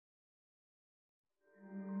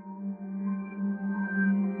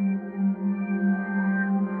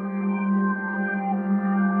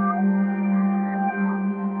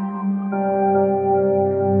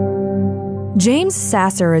James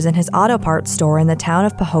Sasser is in his auto parts store in the town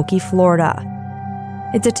of Pahokee, Florida.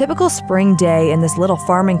 It's a typical spring day in this little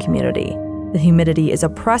farming community. The humidity is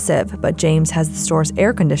oppressive, but James has the store's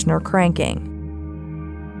air conditioner cranking.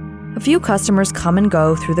 A few customers come and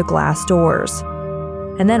go through the glass doors,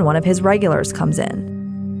 and then one of his regulars comes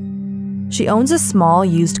in. She owns a small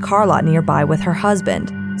used car lot nearby with her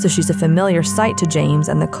husband, so she's a familiar sight to James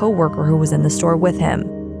and the co-worker who was in the store with him.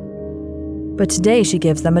 But today she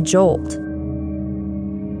gives them a jolt.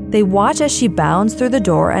 They watch as she bounds through the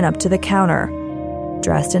door and up to the counter,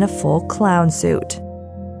 dressed in a full clown suit.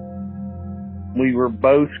 We were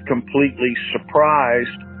both completely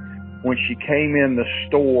surprised when she came in the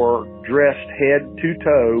store dressed head to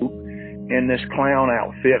toe in this clown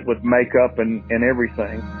outfit with makeup and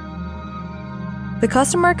everything. The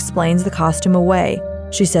customer explains the costume away.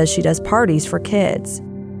 She says she does parties for kids.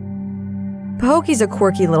 Pahokee's a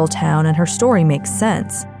quirky little town and her story makes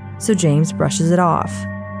sense, so James brushes it off.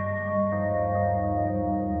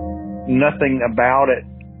 Nothing about it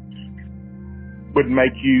would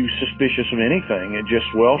make you suspicious of anything. It just,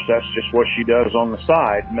 well, that's just what she does on the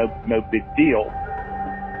side. No big deal.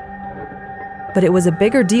 But it was a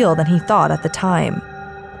bigger deal than he thought at the time.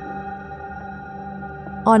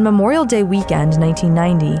 On Memorial Day weekend,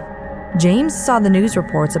 1990, James saw the news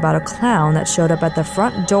reports about a clown that showed up at the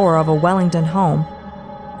front door of a Wellington home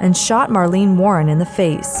and shot Marlene Warren in the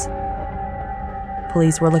face.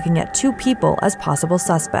 Police were looking at 2 people as possible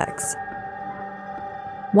suspects.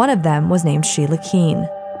 One of them was named Sheila Keene.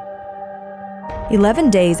 11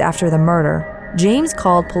 days after the murder, James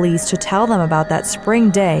called police to tell them about that spring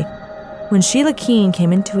day when Sheila Keene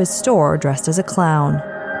came into his store dressed as a clown.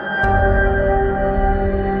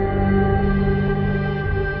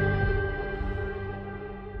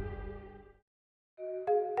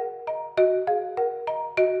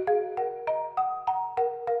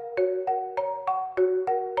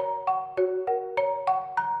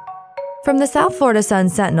 From the South Florida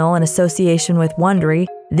Sun-Sentinel in association with Wondery,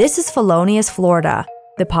 this is Felonious Florida,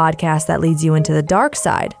 the podcast that leads you into the dark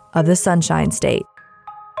side of the Sunshine State.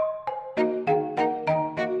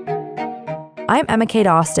 I'm Emma Kate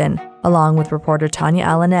Austin, along with reporter Tanya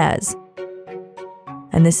Alanez.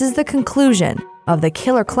 And this is the conclusion of the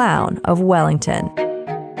killer clown of Wellington.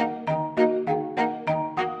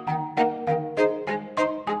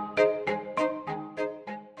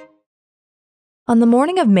 On the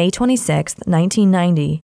morning of May 26,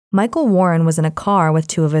 1990, Michael Warren was in a car with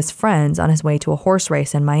 2 of his friends on his way to a horse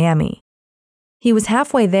race in Miami. He was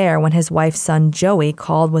halfway there when his wife's son Joey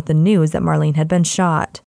called with the news that Marlene had been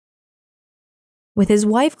shot. With his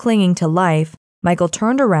wife clinging to life, Michael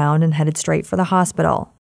turned around and headed straight for the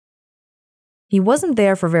hospital. He wasn't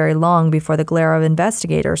there for very long before the glare of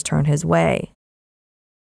investigators turned his way.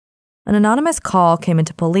 An anonymous call came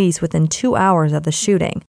into police within 2 hours of the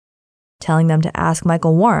shooting, telling them to ask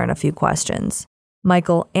Michael Warren a few questions.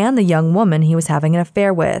 Michael and the young woman he was having an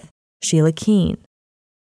affair with, Sheila Keene.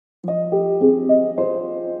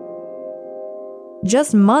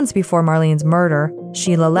 Just months before Marlene's murder,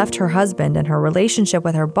 Sheila left her husband and her relationship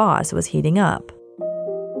with her boss was heating up.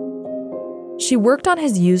 She worked on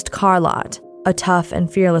his used car lot, a tough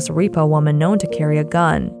and fearless repo woman known to carry a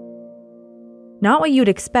gun. Not what you'd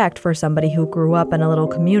expect for somebody who grew up in a little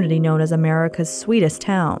community known as America's sweetest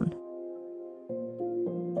town.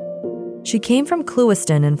 She came from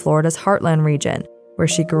Clewiston in Florida's Heartland region, where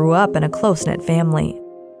she grew up in a close-knit family.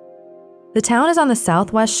 The town is on the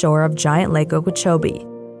southwest shore of giant Lake Okeechobee.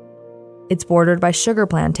 It's bordered by sugar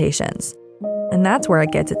plantations, and that's where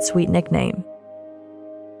it gets its sweet nickname.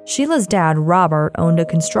 Sheila's dad, Robert, owned a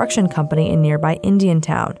construction company in nearby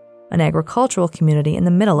Indiantown, an agricultural community in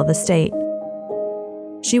the middle of the state.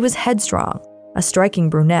 She was headstrong, a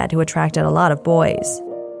striking brunette who attracted a lot of boys.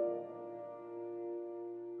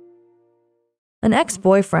 An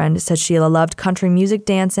ex-boyfriend said Sheila loved country music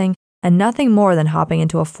dancing and nothing more than hopping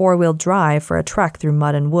into a 4-wheel drive for a trek through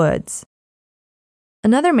mud and woods.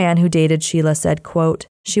 Another man who dated Sheila said, quote,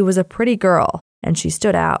 "She was a pretty girl, and she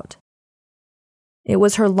stood out." It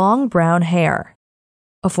was her long brown hair.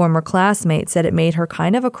 A former classmate said it made her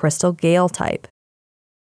kind of a Crystal Gale type.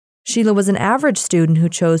 Sheila was an average student who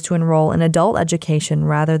chose to enroll in adult education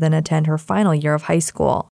rather than attend her final year of high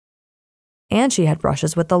school. And she had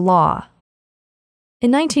brushes with the law. In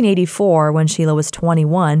 1984, when Sheila was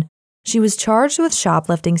 21, she was charged with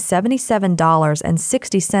shoplifting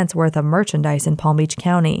 $77.60 worth of merchandise in Palm Beach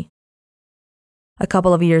County. A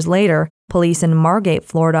couple of years later, police in Margate,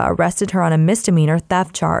 Florida arrested her on a misdemeanor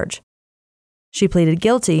theft charge. She pleaded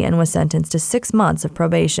guilty and was sentenced to 6 months of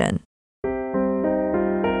probation.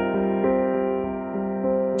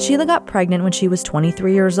 Sheila got pregnant when she was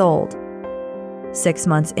 23 years old. 6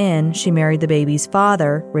 months in, she married the baby's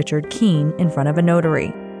father, Richard Keene, in front of a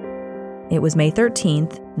notary. It was May 13,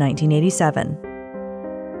 1987.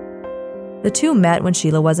 The two met when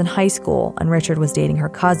Sheila was in high school and Richard was dating her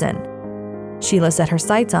cousin. Sheila set her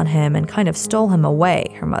sights on him and kind of stole him away,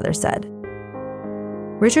 her mother said.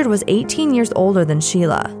 Richard was 18 years older than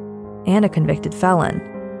Sheila and a convicted felon.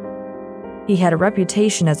 He had a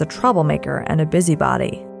reputation as a troublemaker and a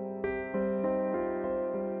busybody.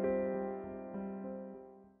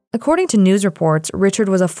 According to news reports, Richard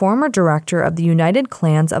was a former director of the United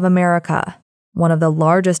Klans of America, one of the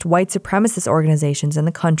largest white supremacist organizations in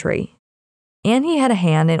the country. And he had a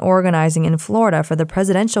hand in organizing in Florida for the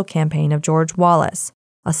presidential campaign of George Wallace,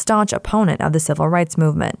 a staunch opponent of the civil rights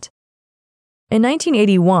movement. In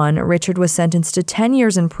 1981, Richard was sentenced to 10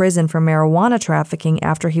 years in prison for marijuana trafficking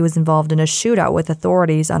after he was involved in a shootout with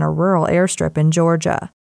authorities on a rural airstrip in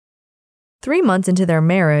Georgia. 3 months into their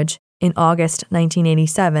marriage, in August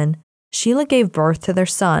 1987, Sheila gave birth to their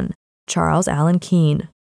son, Charles Allen Keene.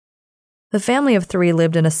 The family of 3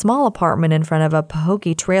 lived in a small apartment in front of a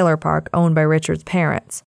Pahokee trailer park owned by Richard's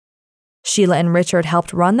parents. Sheila and Richard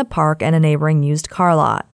helped run the park and a neighboring used car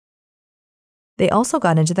lot. They also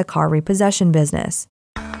got into the car repossession business.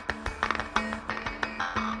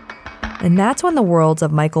 And that's when the worlds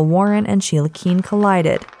of Michael Warren and Sheila Keene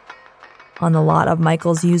collided, on the lot of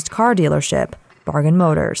Michael's used car dealership, Bargain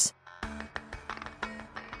Motors.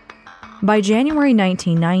 By January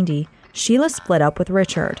 1990, Sheila split up with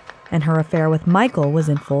Richard, and her affair with Michael was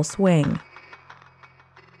in full swing.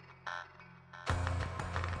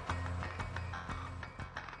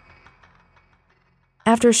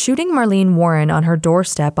 After shooting Marlene Warren on her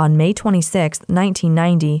doorstep on May 26,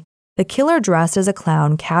 1990, the killer dressed as a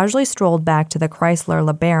clown casually strolled back to the Chrysler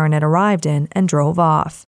LeBaron it arrived in and drove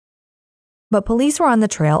off. But police were on the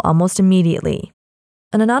trail almost immediately.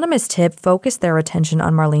 An anonymous tip focused their attention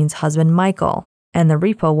on Marlene's husband, Michael, and the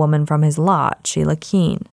repo woman from his lot, Sheila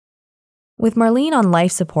Keene. With Marlene on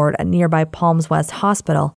life support at nearby Palms West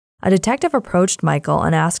Hospital, a detective approached Michael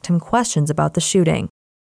and asked him questions about the shooting.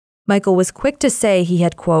 Michael was quick to say he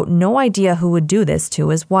had, quote, no idea who would do this to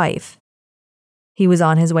his wife. He was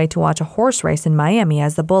on his way to watch a horse race in Miami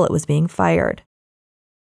as the bullet was being fired.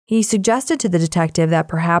 He suggested to the detective that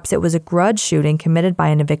perhaps it was a grudge shooting committed by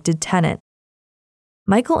an evicted tenant.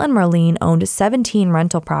 Michael and Marlene owned 17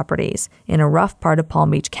 rental properties in a rough part of Palm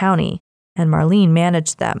Beach County, and Marlene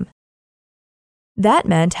managed them. That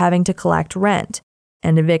meant having to collect rent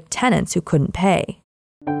and evict tenants who couldn't pay.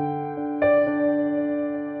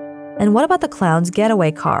 And what about the clown's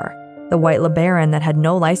getaway car, the white LeBaron that had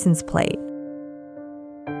no license plate?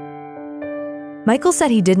 Michael said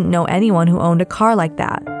he didn't know anyone who owned a car like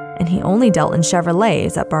that, and he only dealt in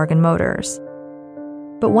Chevrolets at Bargain Motors.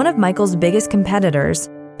 But one of Michael's biggest competitors,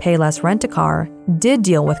 Payless Rent-A-Car, did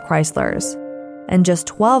deal with Chryslers. And just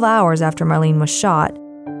 12 hours after Marlene was shot,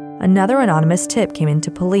 another anonymous tip came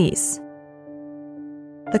into police.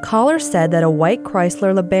 The caller said that a white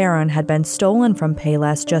Chrysler LeBaron had been stolen from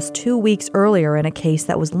Payless just 2 weeks earlier in a case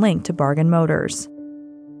that was linked to Bargain Motors.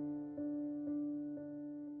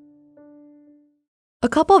 A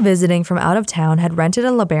couple visiting from out of town had rented a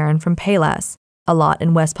LeBaron from Payless, a lot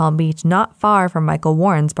in West Palm Beach not far from Michael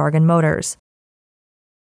Warren's Bargain Motors.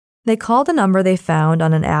 They called a number they found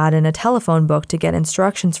on an ad in a telephone book to get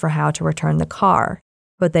instructions for how to return the car,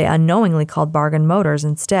 but they unknowingly called Bargain Motors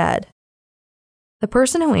instead. The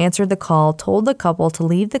person who answered the call told the couple to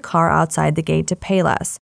leave the car outside the gate to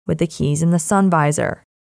Payless, with the keys in the sun visor.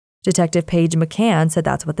 Detective Paige McCann said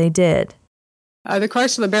that's what they did. The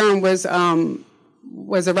Chrysler LeBaron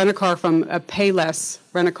was a rent-a-car from a Payless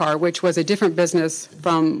rent-a-car, which was a different business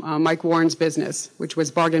from Mike Warren's business, which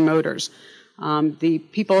was Bargain Motors. The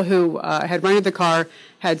people who had rented the car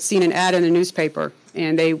had seen an ad in the newspaper,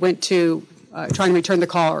 and they went to trying to return the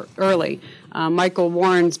car early. Michael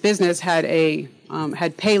Warren's business had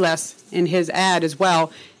Payless in his ad as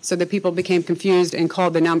well, so that people became confused and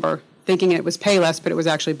called the number, thinking it was Payless, but it was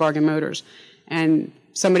actually Bargain Motors. And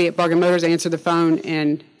somebody at Bargain Motors answered the phone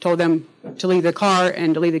and told them to leave the car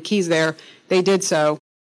and to leave the keys there. They did so.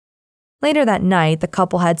 Later that night, the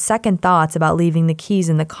couple had second thoughts about leaving the keys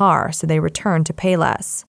in the car, so they returned to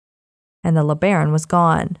Payless. And the LeBaron was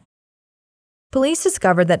gone. Police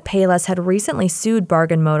discovered that Payless had recently sued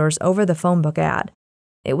Bargain Motors over the phone book ad.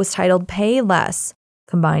 It was titled Pay Less,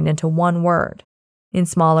 combined into one word. In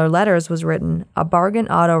smaller letters was written, A Bargain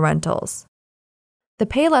Auto Rentals. The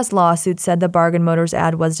Payless lawsuit said the Bargain Motors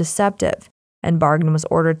ad was deceptive, and Bargain was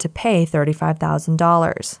ordered to pay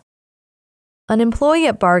 $35,000. An employee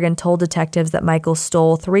at Bargain told detectives that Michael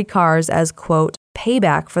stole 3 cars as, quote,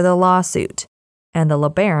 payback for the lawsuit, and the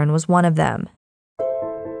LeBaron was one of them.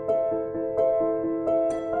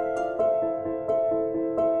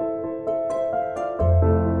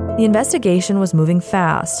 The investigation was moving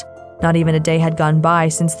fast. Not even a day had gone by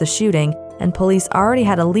since the shooting, and police already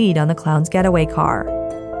had a lead on the clown's getaway car.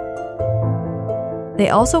 They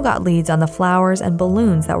also got leads on the flowers and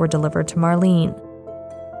balloons that were delivered to Marlene,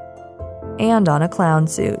 and on a clown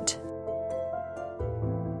suit.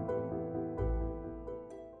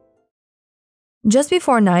 Just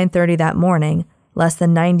before 9:30 that morning, less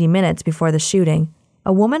than 90 minutes before the shooting,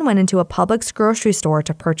 a woman went into a Publix grocery store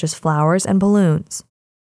to purchase flowers and balloons.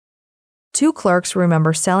 2 clerks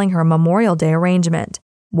remember selling her a Memorial Day arrangement,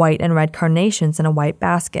 white and red carnations in a white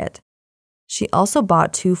basket. She also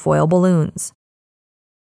bought 2 foil balloons.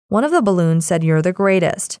 One of the balloons said, "You're the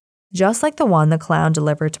greatest," just like the one the clown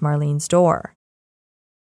delivered to Marlene's door.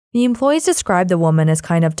 The employees described the woman as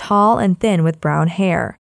kind of tall and thin with brown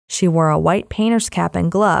hair. She wore a white painter's cap and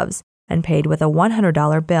gloves and paid with a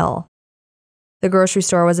 $100 bill. The grocery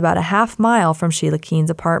store was about a half mile from Sheila Keene's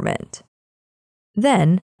apartment.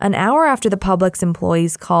 Then, an hour after the Publix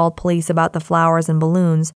employees called police about the flowers and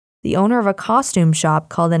balloons, the owner of a costume shop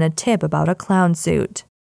called in a tip about a clown suit.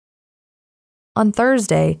 On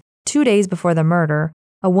Thursday, 2 days before the murder,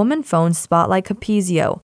 a woman phoned Spotlight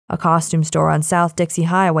Capezio, a costume store on South Dixie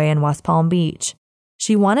Highway in West Palm Beach.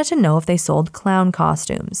 She wanted to know if they sold clown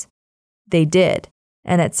costumes. They did,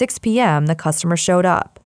 and at 6 p.m., the customer showed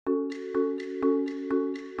up.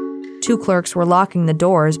 2 clerks were locking the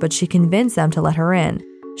doors, but she convinced them to let her in.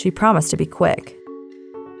 She promised to be quick.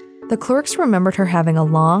 The clerks remembered her having a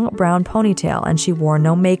long brown ponytail, and she wore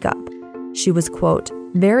no makeup. She was, quote,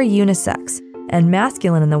 very unisex and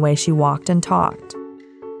masculine in the way she walked and talked.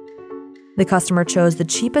 The customer chose the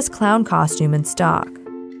cheapest clown costume in stock.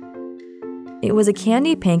 It was a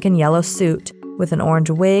candy pink and yellow suit with an orange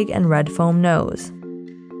wig and red foam nose.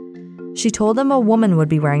 She told them a woman would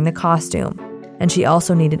be wearing the costume, and she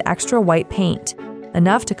also needed extra white paint,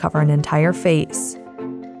 enough to cover an entire face.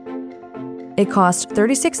 It cost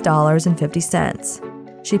 $36.50.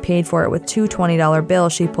 She paid for it with 2 $20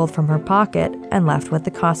 bills she pulled from her pocket and left with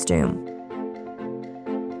the costume.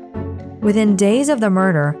 Within days of the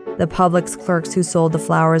murder, the Publix clerks who sold the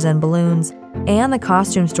flowers and balloons and the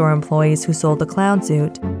costume store employees who sold the clown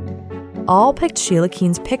suit all picked Sheila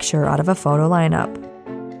Keene's picture out of a photo lineup.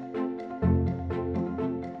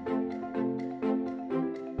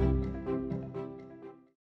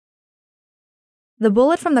 The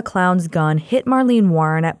bullet from the clown's gun hit Marlene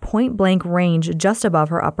Warren at point-blank range just above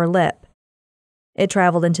her upper lip. It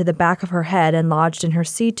traveled into the back of her head and lodged in her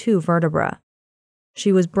C2 vertebra.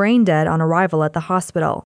 She was brain dead on arrival at the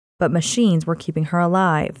hospital, but machines were keeping her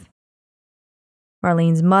alive.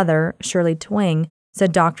 Marlene's mother, Shirley Twing,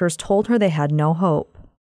 said doctors told her they had no hope.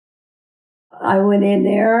 I went in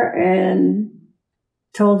there and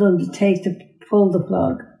told them to pull the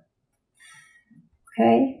plug.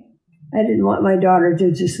 Okay? I didn't want my daughter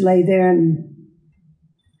to just lay there and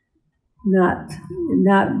not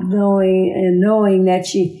knowing that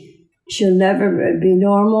she'll never be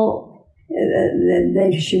normal,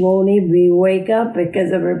 that she won't even wake up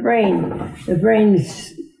because of her brain. The brain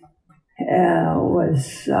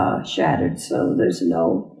was shattered, so there's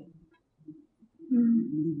no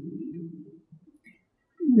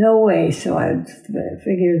way. So I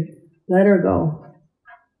figured, let her go.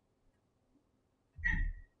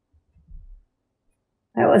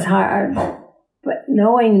 That was hard, but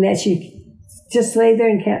knowing that she just lay there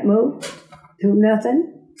and can't move, do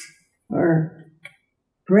nothing, or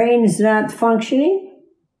brain's not functioning,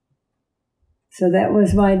 so that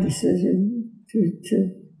was my decision to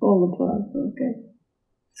pull the plug. Okay,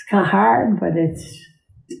 it's kind of hard, but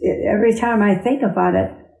every time I think about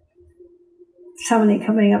it, somebody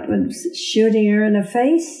coming up and shooting her in the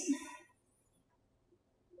face,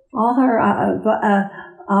 all her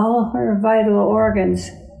vital organs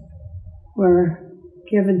were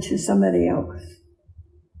given to somebody else.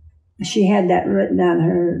 She had that written on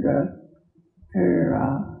her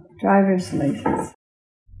driver's license.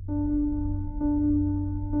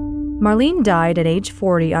 Marlene died at age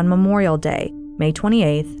 40 on Memorial Day, May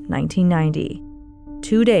 28, 1990,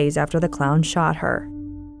 2 days after the clown shot her.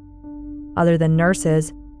 Other than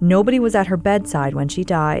nurses, nobody was at her bedside when she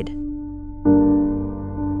died.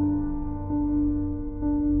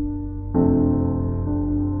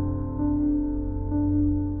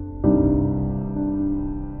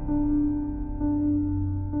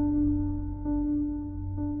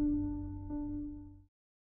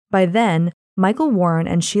 By then, Michael Warren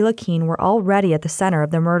and Sheila Keene were already at the center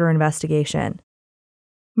of the murder investigation.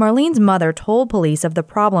 Marlene's mother told police of the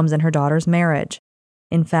problems in her daughter's marriage.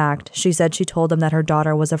 In fact, she said she told them that her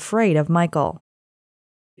daughter was afraid of Michael.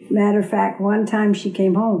 Matter of fact, one time she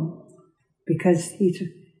came home because he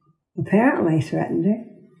apparently threatened her.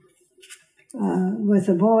 with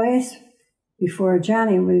the boys before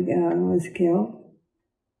Johnny was killed.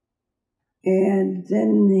 And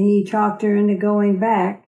then he talked her into going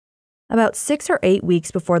back. About 6 or 8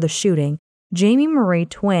 weeks before the shooting, Jamie Marie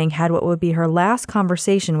Twing had what would be her last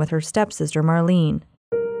conversation with her stepsister Marlene.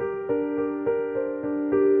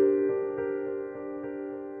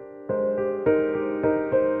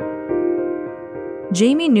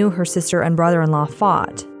 Jamie knew her sister and brother-in-law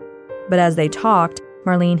fought, but as they talked,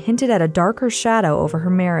 Marlene hinted at a darker shadow over her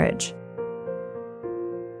marriage.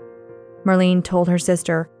 Marlene told her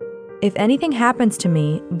sister, "If anything happens to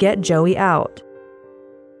me, get Joey out."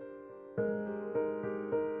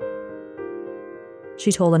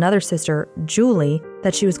 She told another sister, Julie,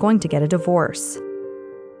 that she was going to get a divorce.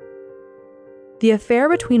 The affair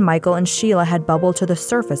between Michael and Sheila had bubbled to the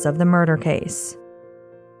surface of the murder case.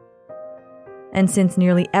 And since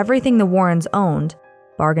nearly everything the Warrens owned,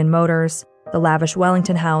 Bargain Motors, the lavish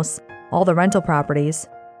Wellington house, all the rental properties,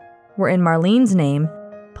 were in Marlene's name,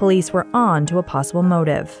 police were on to a possible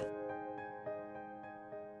motive.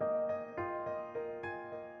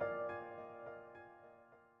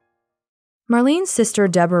 Marlene's sister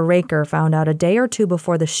Deborah Raker found out a day or two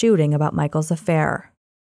before the shooting about Michael's affair.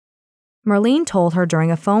 Marlene told her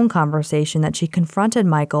during a phone conversation that she confronted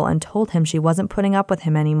Michael and told him she wasn't putting up with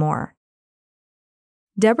him anymore.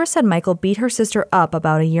 Deborah said Michael beat her sister up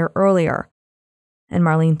about a year earlier, and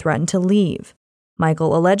Marlene threatened to leave.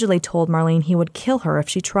 Michael allegedly told Marlene he would kill her if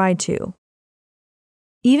she tried to.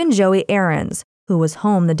 Even Joey Aarons, who was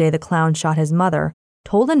home the day the clown shot his mother,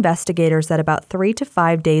 told investigators that about 3 to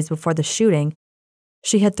 5 days before the shooting,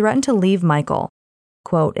 she had threatened to leave Michael,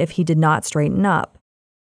 quote, if he did not straighten up.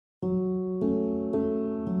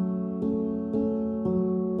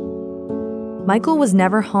 Michael was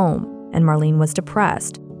never home, and Marlene was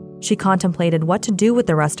depressed. She contemplated what to do with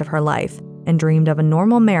the rest of her life and dreamed of a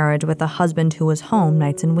normal marriage with a husband who was home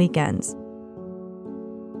nights and weekends.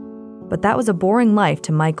 But that was a boring life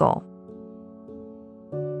to Michael.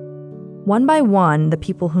 One by one, the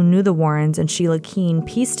people who knew the Warrens and Sheila Keene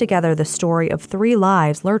pieced together the story of 3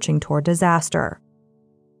 lives lurching toward disaster.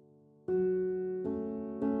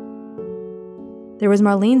 There was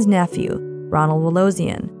Marlene's nephew, Ronald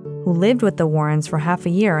Wolosian, who lived with the Warrens for half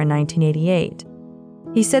a year in 1988.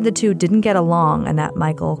 He said the two didn't get along and that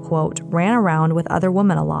Michael, quote, ran around with other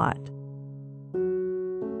women a lot.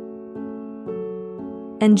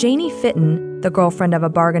 And Janie Fitton, the girlfriend of a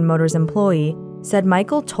Bargain Motors employee, said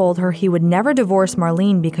Michael told her he would never divorce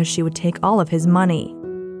Marlene because she would take all of his money.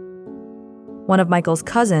 One of Michael's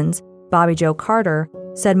cousins, Bobby Joe Carter,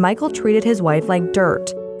 said Michael treated his wife like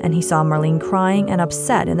dirt, and he saw Marlene crying and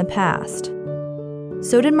upset in the past.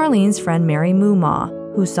 So did Marlene's friend Mary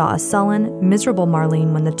Moomaw, who saw a sullen, miserable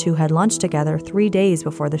Marlene when the two had lunch together 3 days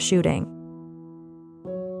before the shooting.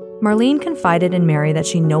 Marlene confided in Mary that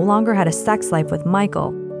she no longer had a sex life with Michael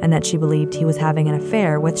and that she believed he was having an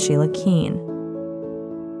affair with Sheila Keene.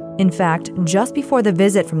 In fact, just before the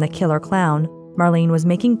visit from the killer clown, Marlene was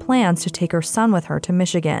making plans to take her son with her to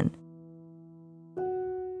Michigan.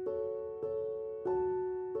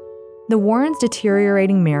 The Warrens'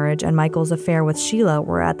 deteriorating marriage and Michael's affair with Sheila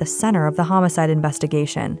were at the center of the homicide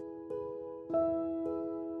investigation.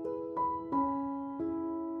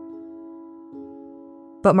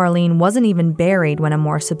 But Marlene wasn't even buried when a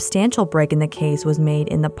more substantial break in the case was made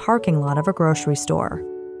in the parking lot of a grocery store.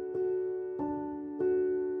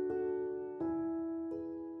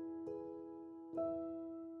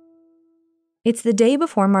 It's the day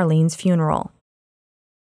before Marlene's funeral.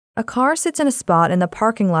 A car sits in a spot in the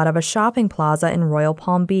parking lot of a shopping plaza in Royal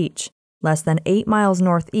Palm Beach, less than 8 miles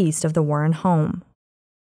northeast of the Warren home.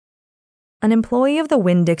 An employee of the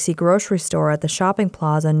Winn-Dixie grocery store at the shopping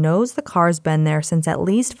plaza knows the car's been there since at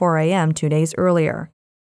least 4 a.m. 2 days earlier.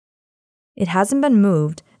 It hasn't been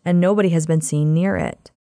moved, and nobody has been seen near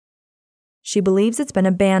it. She believes it's been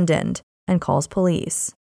abandoned and calls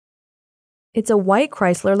police. It's a white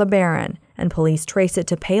Chrysler LeBaron, and police trace it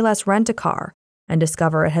to Payless Rent-A-Car and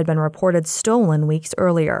discover it had been reported stolen weeks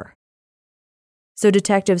earlier. So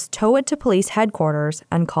detectives tow it to police headquarters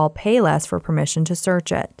and call Payless for permission to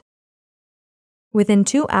search it. Within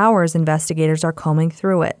 2 hours, investigators are combing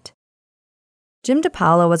through it. Jim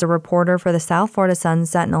DiPaolo was a reporter for the South Florida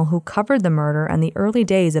Sun-Sentinel who covered the murder and the early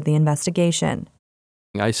days of the investigation.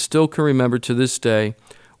 I still can remember to this day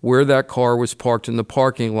where that car was parked in the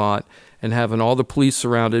parking lot and having all the police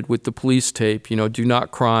surrounded with the police tape, do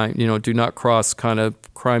not crime, do not cross kind of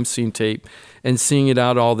crime scene tape, and seeing it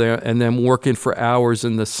out all there and then working for hours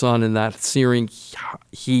in the sun in that searing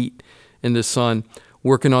heat in the sun,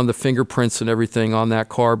 working on the fingerprints and everything on that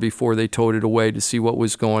car before they towed it away to see what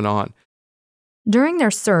was going on. During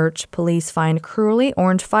their search, police find curly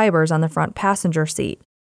orange fibers on the front passenger seat,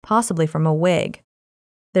 possibly from a wig.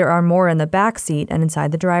 There are more in the back seat and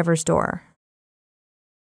inside the driver's door.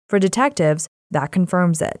 For detectives, that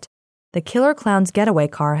confirms it. The killer clown's getaway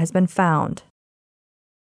car has been found.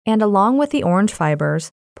 And along with the orange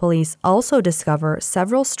fibers, police also discover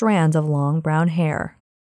several strands of long brown hair.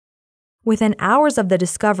 Within hours of the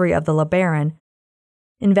discovery of the LeBaron,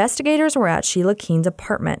 investigators were at Sheila Keene's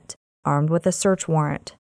apartment, armed with a search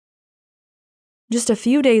warrant. Just a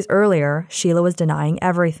few days earlier, Sheila was denying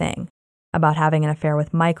everything about having an affair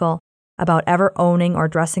with Michael, about ever owning or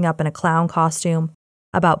dressing up in a clown costume,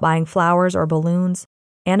 about buying flowers or balloons,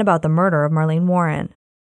 and about the murder of Marlene Warren.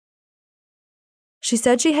 She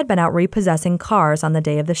said she had been out repossessing cars on the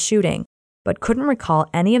day of the shooting, but couldn't recall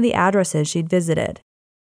any of the addresses she'd visited.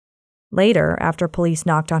 Later, after police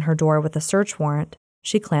knocked on her door with a search warrant,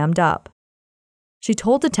 she clammed up. She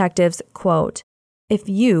told detectives, quote, "If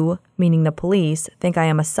you, meaning the police, think I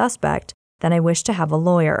am a suspect, then I wish to have a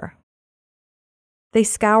lawyer." They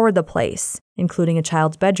scoured the place, including a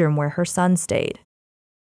child's bedroom where her son stayed.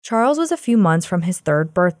 Charles was a few months from his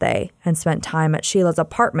 3rd birthday and spent time at Sheila's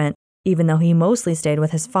apartment, even though he mostly stayed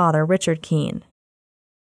with his father, Richard Keene.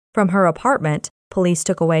 From her apartment, police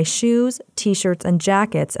took away shoes, t-shirts, and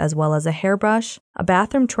jackets, as well as a hairbrush, a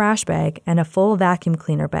bathroom trash bag, and a full vacuum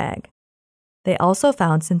cleaner bag. They also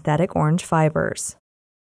found synthetic orange fibers.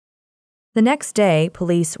 The next day,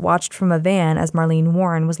 police watched from a van as Marlene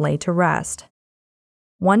Warren was laid to rest.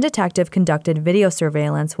 One detective conducted video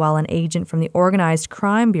surveillance while an agent from the Organized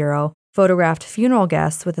Crime Bureau photographed funeral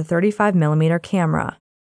guests with a 35mm camera.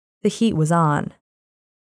 The heat was on.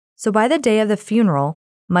 So by the day of the funeral,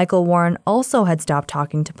 Michael Warren also had stopped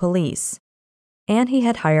talking to police, and he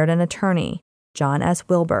had hired an attorney, John S.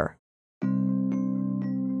 Wilbur.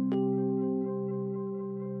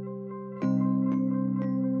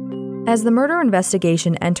 As the murder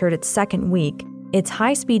investigation entered its 2nd week, its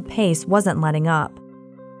high-speed pace wasn't letting up.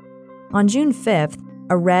 On June 5th,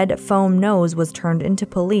 a red foam nose was turned into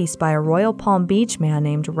police by a Royal Palm Beach man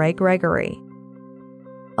named Ray Gregory.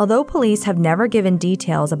 Although police have never given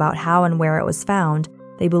details about how and where it was found,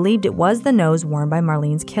 they believed it was the nose worn by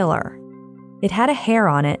Marlene's killer. It had a hair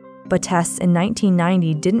on it, but tests in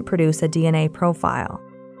 1990 didn't produce a DNA profile.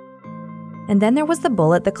 And then there was the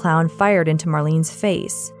bullet the clown fired into Marlene's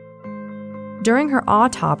face. During her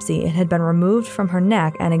autopsy, it had been removed from her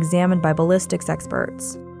neck and examined by ballistics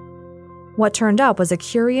experts. What turned up was a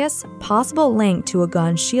curious, possible link to a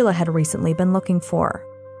gun Sheila had recently been looking for.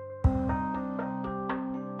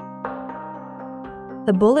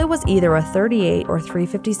 The bullet was either a .38 or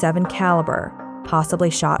 .357 caliber, possibly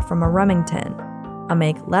shot from a Remington, a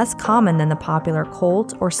make less common than the popular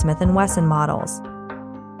Colt or Smith & Wesson models.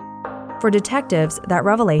 For detectives, that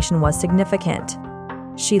revelation was significant.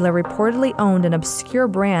 Sheila reportedly owned an obscure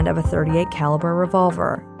brand of a .38 caliber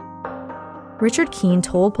revolver. Richard Keene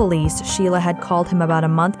told police Sheila had called him about a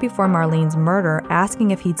month before Marlene's murder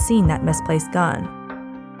asking if he'd seen that misplaced gun.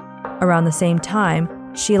 Around the same time,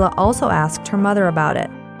 Sheila also asked her mother about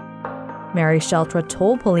it. Mary Sheltra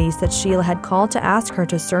told police that Sheila had called to ask her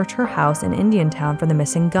to search her house in Indiantown for the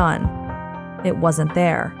missing gun. It wasn't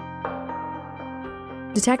there.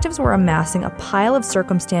 Detectives were amassing a pile of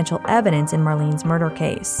circumstantial evidence in Marlene's murder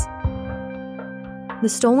case. The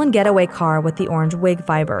stolen getaway car with the orange wig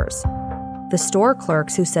fibers. The store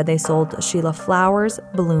clerks who said they sold Sheila flowers,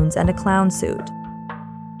 balloons, and a clown suit.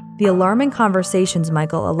 The alarming conversations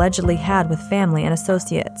Michael allegedly had with family and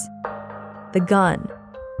associates. The gun.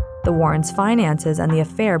 The Warrens' finances and the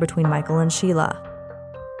affair between Michael and Sheila.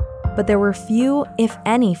 But there were few, if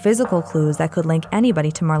any, physical clues that could link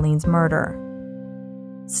anybody to Marlene's murder.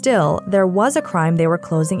 Still, there was a crime they were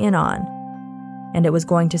closing in on, and it was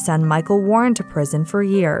going to send Michael Warren to prison for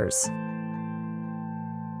years.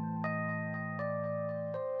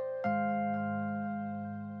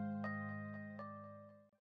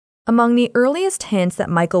 Among the earliest hints that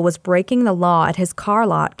Michael was breaking the law at his car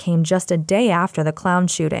lot came just a day after the clown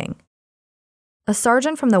shooting. A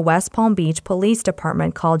sergeant from the West Palm Beach Police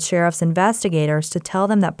Department called sheriff's investigators to tell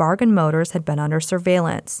them that Bargain Motors had been under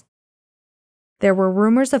surveillance. There were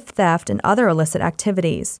rumors of theft and other illicit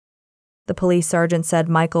activities. The police sergeant said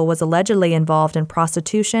Michael was allegedly involved in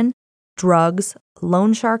prostitution, drugs,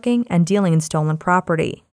 loan sharking, and dealing in stolen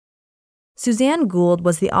property. Suzanne Gould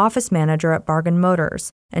was the office manager at Bargain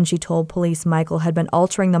Motors, and she told police Michael had been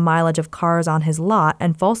altering the mileage of cars on his lot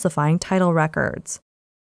and falsifying title records.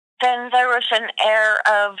 Then there was an air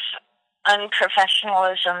of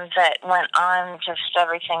unprofessionalism that went on, just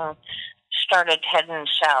everything started heading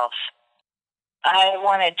south. I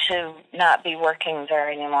wanted to not be working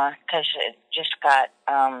there anymore because it just got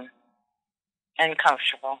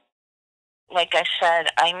uncomfortable. Like I said,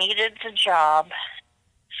 I needed the job.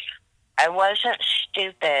 I wasn't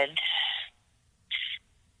stupid.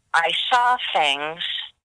 I saw things.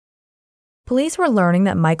 Police were learning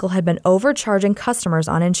that Michael had been overcharging customers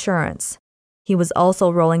on insurance. He was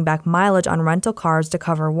also rolling back mileage on rental cars to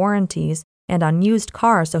cover warranties and on used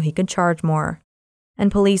cars so he could charge more.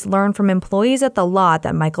 And police learned from employees at the lot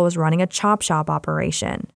that Michael was running a chop shop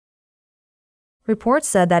operation. Reports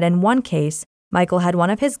said that in one case, Michael had one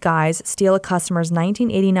of his guys steal a customer's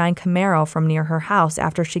 1989 Camaro from near her house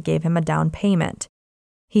after she gave him a down payment.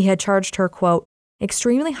 He had charged her, quote,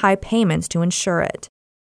 extremely high payments to insure it.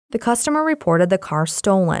 The customer reported the car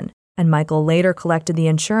stolen, and Michael later collected the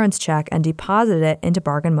insurance check and deposited it into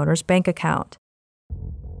Bargain Motors' bank account.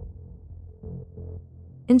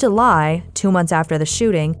 In July, 2 months after the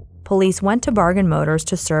shooting, police went to Bargain Motors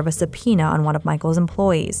to serve a subpoena on one of Michael's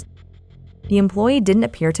employees. The employee didn't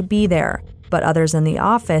appear to be there, but others in the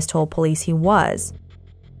office told police he was.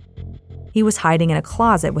 He was hiding in a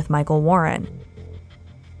closet with Michael Warren.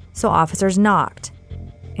 So officers knocked,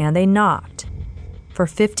 and they knocked, for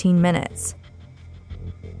 15 minutes.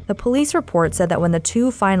 The police report said that when the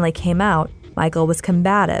two finally came out, Michael was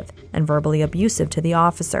combative and verbally abusive to the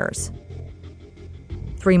officers.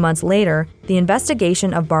 3 months later, the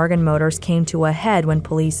investigation of Bargain Motors came to a head when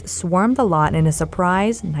police swarmed the lot in a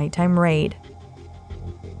surprise nighttime raid.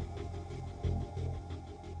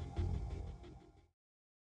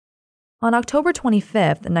 On October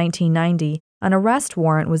 25, 1990, an arrest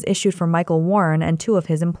warrant was issued for Michael Warren and two of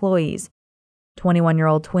his employees,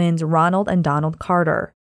 21-year-old twins Ronald and Donald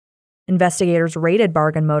Carter. Investigators raided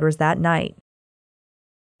Bargain Motors that night.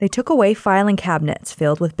 They took away filing cabinets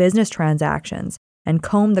filled with business transactions and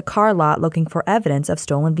combed the car lot looking for evidence of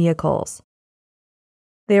stolen vehicles.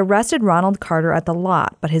 They arrested Ronald Carter at the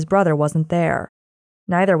lot, but his brother wasn't there.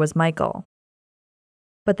 Neither was Michael.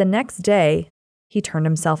 But the next day, he turned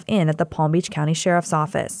himself in at the Palm Beach County Sheriff's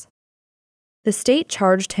Office. The state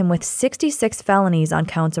charged him with 66 felonies on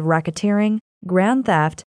counts of racketeering, grand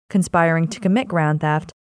theft, conspiring to commit grand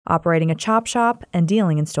theft, operating a chop shop, and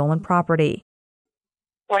dealing in stolen property.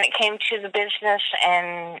 When it came to the business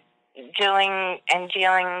and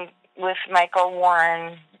dealing with Michael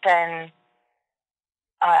Warren, then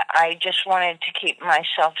I just wanted to keep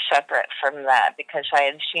myself separate from that because I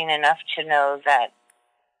had seen enough to know that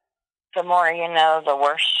the more you know, the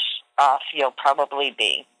worse off you'll probably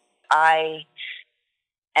be. I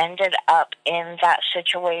ended up in that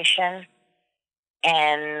situation,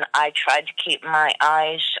 and I tried to keep my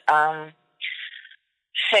eyes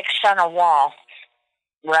fixed on a wall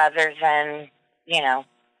rather than,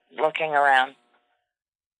 looking around.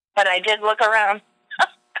 But I did look around.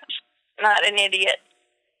 Not an idiot.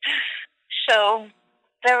 So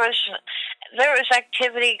there was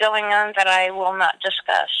activity going on that I will not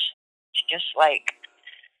discuss. It's just like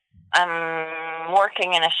I'm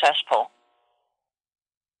working in a cesspool.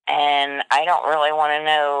 And I don't really want to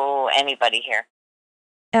know anybody here.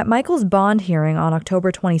 At Michael's bond hearing on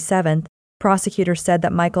October 27th, prosecutors said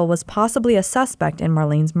that Michael was possibly a suspect in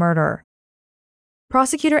Marlene's murder.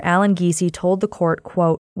 Prosecutor Alan Giese told the court,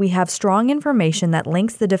 quote, "We have strong information that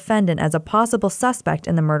links the defendant as a possible suspect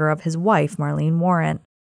in the murder of his wife, Marlene Warren."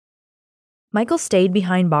 Michael stayed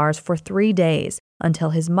behind bars for 3 days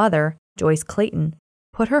until his mother, Joyce Clayton,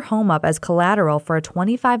 put her home up as collateral for a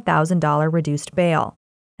 $25,000 reduced bail,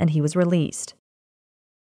 and he was released.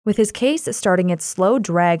 With his case starting its slow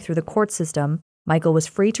drag through the court system, Michael was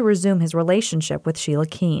free to resume his relationship with Sheila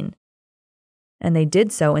Keene. And they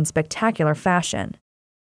did so in spectacular fashion.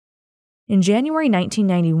 In January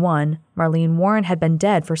 1991, Marlene Warren had been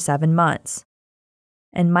dead for 7 months,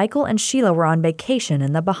 and Michael and Sheila were on vacation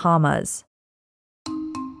in the Bahamas.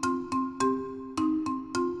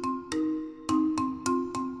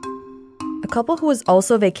 A couple who was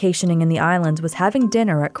also vacationing in the islands was having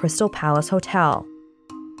dinner at Crystal Palace Hotel.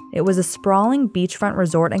 It was a sprawling beachfront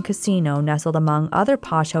resort and casino nestled among other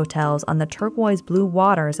posh hotels on the turquoise blue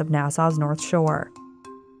waters of Nassau's North Shore.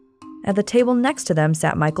 At the table next to them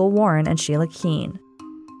sat Michael Warren and Sheila Keene.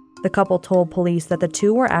 The couple told police that the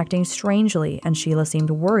two were acting strangely and Sheila seemed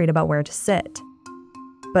worried about where to sit.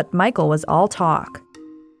 But Michael was all talk.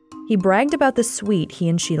 He bragged about the suite he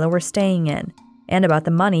and Sheila were staying in and about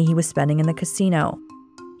the money he was spending in the casino.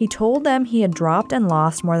 He told them he had dropped and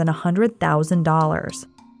lost more than $100,000.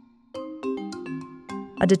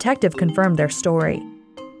 A detective confirmed their story.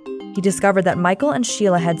 He discovered that Michael and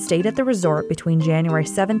Sheila had stayed at the resort between January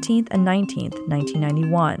 17th and 19th,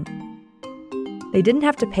 1991. They didn't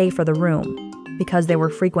have to pay for the room. Because they were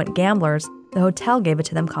frequent gamblers, The hotel gave it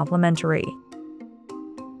to them complimentary.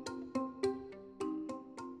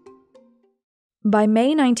 By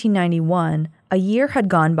May 1991, a year had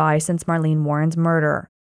gone by since Marlene Warren's murder,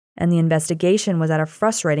 and the investigation was at a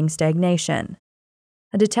frustrating stagnation.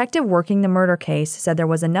 A detective working the murder case said there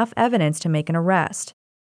was enough evidence to make an arrest,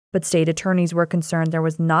 but state attorneys were concerned there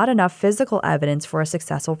was not enough physical evidence for a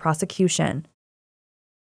successful prosecution.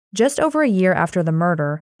 Just over a year after the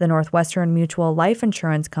murder, the Northwestern Mutual Life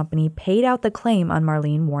Insurance Company paid out the claim on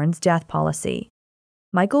Marlene Warren's death policy.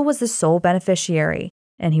 Michael was the sole beneficiary,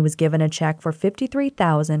 and he was given a check for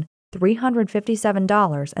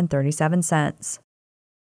 $53,357.37.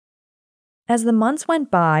 As the months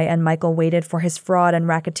went by and Michael waited for his fraud and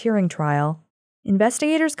racketeering trial,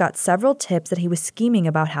 investigators got several tips that he was scheming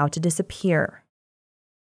about how to disappear.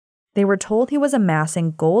 They were told he was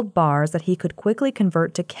amassing gold bars that he could quickly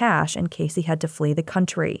convert to cash in case he had to flee the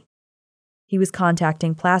country. He was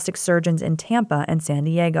contacting plastic surgeons in Tampa and San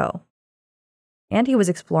Diego. And he was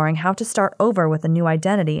exploring how to start over with a new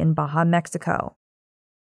identity in Baja, Mexico.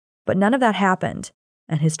 But none of that happened,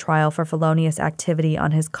 and his trial for felonious activity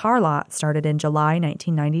on his car lot started in July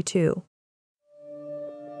 1992.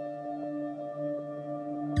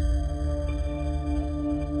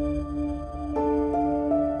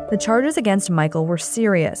 The charges against Michael were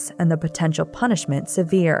serious and the potential punishment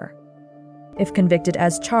severe. If convicted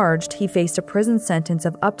as charged, he faced a prison sentence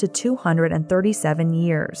of up to 237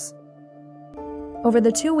 years. Over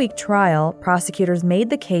the 2-week trial, prosecutors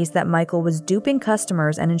made the case that Michael was duping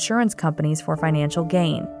customers and insurance companies for financial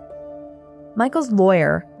gain. Michael's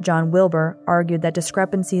lawyer, John Wilbur, argued that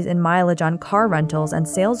discrepancies in mileage on car rentals and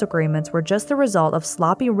sales agreements were just the result of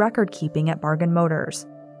sloppy record-keeping at Bargain Motors.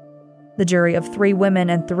 The jury of 3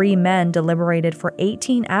 women and 3 men deliberated for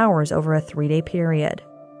 18 hours over a 3-day period.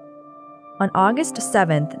 On August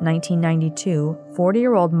 7, 1992,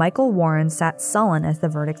 40-year-old Michael Warren sat sullen as the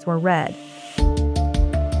verdicts were read.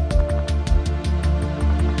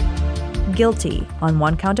 Guilty on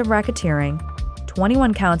 1 count of racketeering,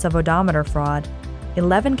 21 counts of odometer fraud,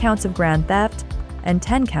 11 counts of grand theft, and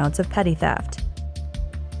 10 counts of petty theft.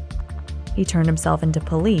 He turned himself into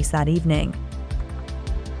police that evening.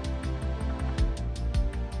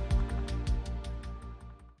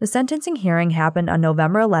 The sentencing hearing happened on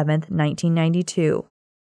November 11, 1992.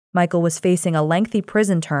 Michael was facing a lengthy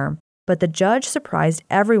prison term, but the judge surprised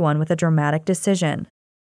everyone with a dramatic decision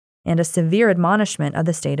and a severe admonishment of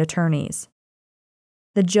the state attorneys.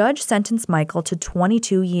 The judge sentenced Michael to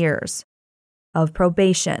 22 years of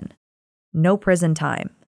probation, no prison time.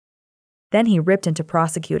 Then he ripped into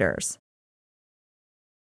prosecutors.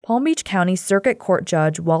 Palm Beach County Circuit Court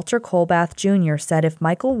Judge Walter Colbath Jr. said if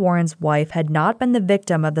Michael Warren's wife had not been the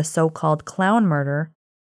victim of the so-called clown murder,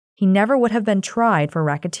 he never would have been tried for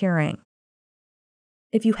racketeering.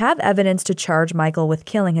 If you have evidence to charge Michael with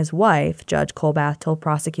killing his wife, Judge Colbath told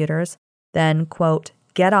prosecutors, then, quote,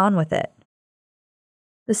 get on with it.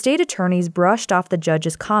 The state attorneys brushed off the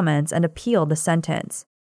judge's comments and appealed the sentence.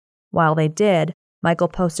 While they did, Michael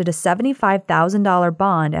posted a $75,000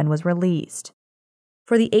 bond and was released.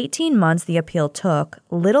 For the 18 months the appeal took,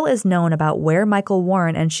 little is known about where Michael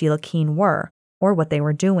Warren and Sheila Keene were or what they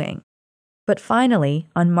were doing. But finally,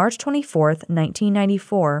 on March 24,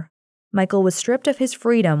 1994, Michael was stripped of his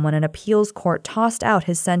freedom when an appeals court tossed out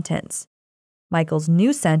his sentence. Michael's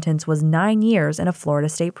new sentence was 9 years in a Florida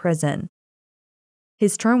state prison.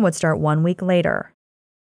 His term would start 1 week later.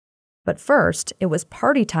 But first, it was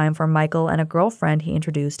party time for Michael and a girlfriend he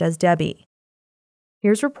introduced as Debbie.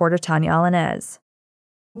 Here's reporter Tanya Alanez.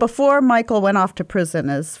 Before Michael went off to prison,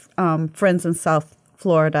 his friends in South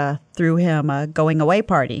Florida threw him a going-away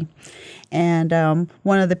party. And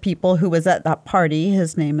one of the people who was at that party,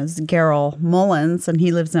 his name is Garrell Mullins, and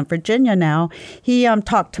he lives in Virginia now, he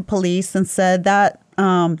talked to police and said that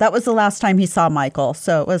that was the last time he saw Michael.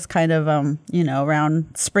 So it was kind of,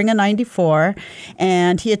 around spring of 94.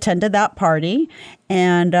 And he attended that party.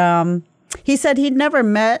 And he said he'd never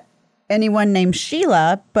met anyone named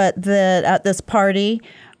Sheila, but that at this party,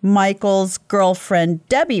 Michael's girlfriend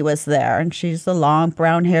Debbie was there, and she's a long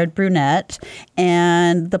brown-haired brunette.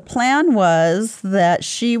 And the plan was that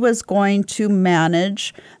she was going to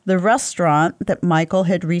manage the restaurant that Michael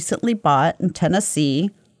had recently bought in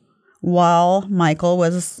Tennessee while Michael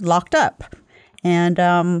was locked up. And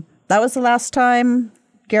that was the last time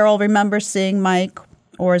Garrell remembers seeing Mike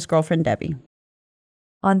or his girlfriend Debbie.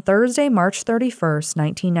 On Thursday, March 31st,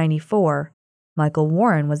 1994, Michael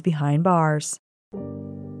Warren was behind bars.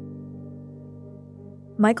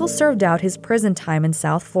 Michael served out his prison time in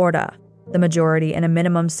South Florida, the majority in a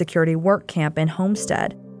minimum security work camp in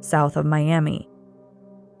Homestead, south of Miami.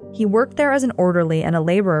 He worked there as an orderly and a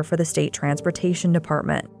laborer for the state transportation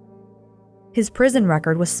department. His prison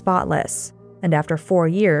record was spotless, and after 4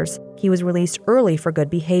 years, he was released early for good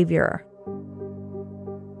behavior.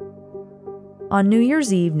 On New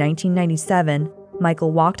Year's Eve 1997,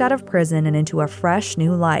 Michael walked out of prison and into a fresh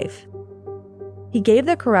new life. He gave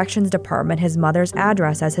the corrections department his mother's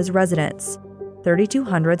address as his residence,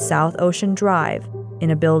 3200 South Ocean Drive,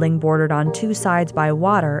 in a building bordered on 2 sides by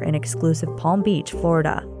water in exclusive Palm Beach,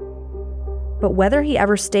 Florida. But whether he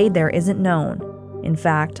ever stayed there isn't known. In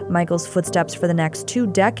fact, Michael's footsteps for the next 2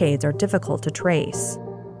 decades are difficult to trace.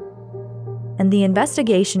 And the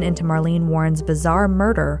investigation into Marlene Warren's bizarre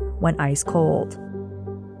murder went ice cold.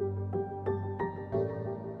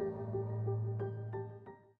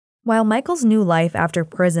 While Michael's new life after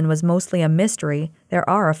prison was mostly a mystery, there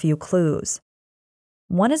are a few clues.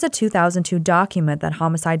 One is a 2002 document that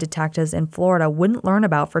homicide detectives in Florida wouldn't learn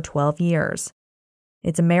about for 12 years.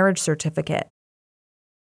 It's a marriage certificate.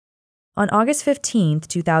 On August 15,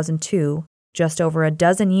 2002, just over a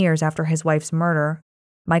dozen years after his wife's murder,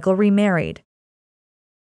 Michael remarried,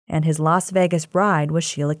 and his Las Vegas bride was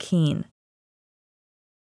Sheila Keene.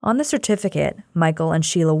 On the certificate, Michael and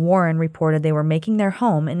Sheila Warren reported they were making their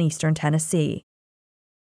home in eastern Tennessee.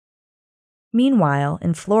 Meanwhile,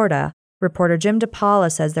 in Florida, reporter Jim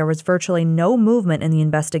DePaula says there was virtually no movement in the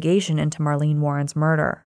investigation into Marlene Warren's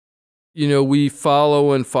murder. We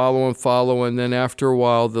follow, and then after a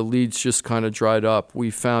while, the leads just kind of dried up.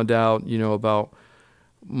 We found out, about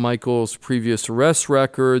Michael's previous arrest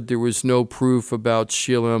record. There was no proof about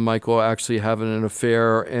Sheila and Michael actually having an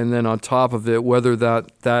affair. And then on top of it, whether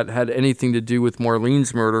that had anything to do with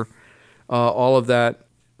Marlene's murder, all of that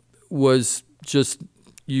was just,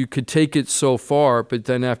 you could take it so far, but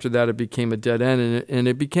then after that, it became a dead end. And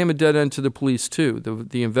it became a dead end to the police, too,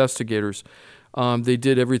 the investigators. They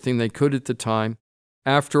did everything they could at the time.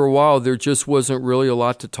 After a while, there just wasn't really a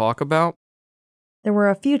lot to talk about. There were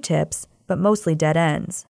a few tips, but mostly dead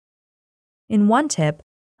ends. In one tip,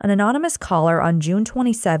 an anonymous caller on June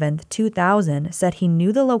 27, 2000 said he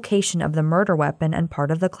knew the location of the murder weapon and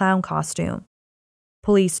part of the clown costume.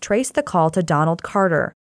 Police traced the call to Donald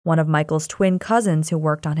Carter, one of Michael's twin cousins who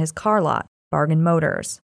worked on his car lot, Bargain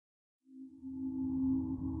Motors.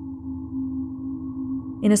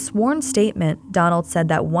 In a sworn statement, Donald said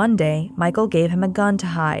that one day Michael gave him a gun to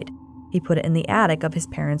hide. He put it in the attic of his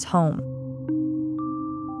parents' home.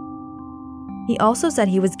 He also said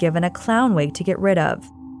he was given a clown wig to get rid of.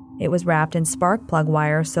 It was wrapped in spark plug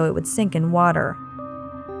wire so it would sink in water.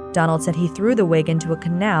 Donald said he threw the wig into a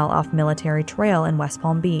canal off Military Trail in West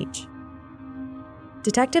Palm Beach.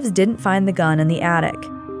 Detectives didn't find the gun in the attic,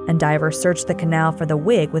 and divers searched the canal for the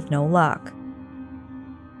wig with no luck.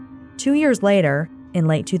 2 years later, in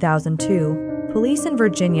late 2002, police in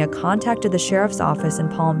Virginia contacted the sheriff's office in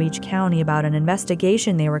Palm Beach County about an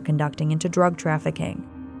investigation they were conducting into drug trafficking.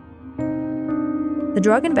 The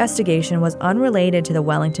drug investigation was unrelated to the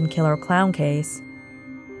Wellington killer clown case,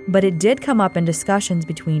 but it did come up in discussions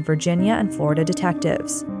between Virginia and Florida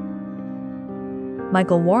detectives.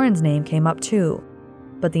 Michael Warren's name came up too,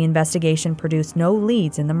 but the investigation produced no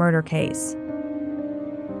leads in the murder case.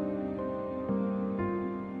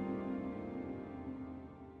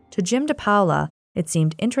 To Jim DePaula, it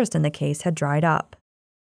seemed interest in the case had dried up.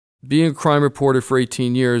 Being a crime reporter for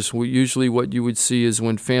 18 years, usually what you would see is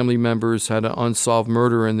when family members had an unsolved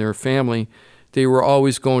murder in their family, they were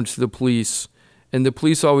always going to the police. And the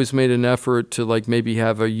police always made an effort to maybe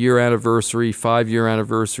have a year anniversary, 5-year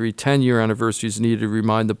anniversary, 10-year anniversaries needed to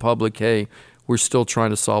remind the public, hey, we're still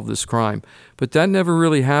trying to solve this crime. But that never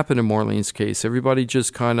really happened in Marlene's case. Everybody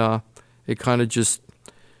just kind of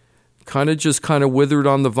withered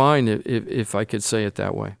on the vine, if I could say it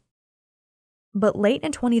that way. But late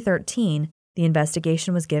in 2013, the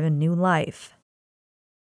investigation was given new life.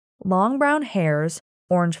 Long brown hairs,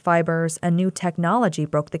 orange fibers, and new technology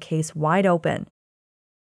broke the case wide open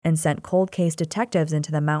and sent cold case detectives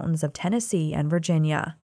into the mountains of Tennessee and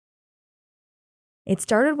Virginia. It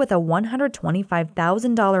started with a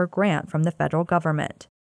 $125,000 grant from the federal government.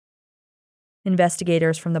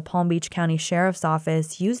 Investigators from the Palm Beach County Sheriff's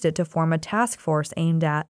Office used it to form a task force aimed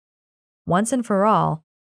at, once and for all,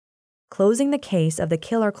 closing the case of the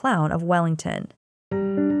killer clown of Wellington.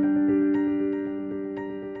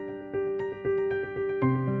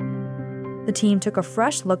 The team took a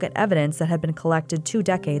fresh look at evidence that had been collected 2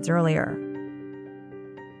 decades earlier.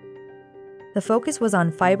 The focus was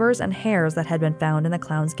on fibers and hairs that had been found in the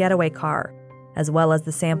clown's getaway car, as well as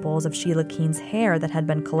the samples of Sheila Keene's hair that had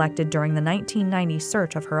been collected during the 1990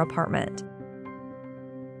 search of her apartment.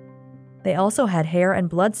 They also had hair and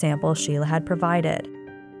blood samples Sheila had provided.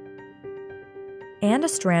 and a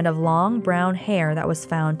strand of long brown hair that was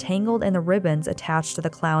found tangled in the ribbons attached to the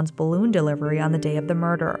clown's balloon delivery on the day of the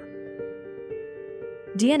murder.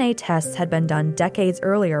 DNA tests had been done decades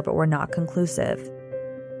earlier but were not conclusive.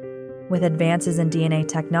 With advances in DNA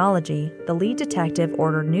technology, the lead detective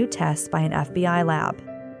ordered new tests by an FBI lab.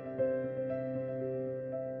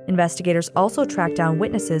 Investigators also tracked down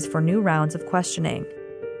witnesses for new rounds of questioning.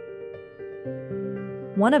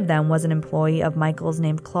 One of them was an employee of Michael's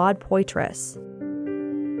named Claude Poitras,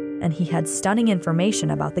 and he had stunning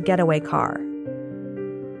information about the getaway car.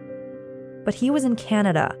 But he was in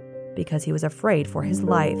Canada because he was afraid for his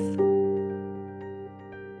life.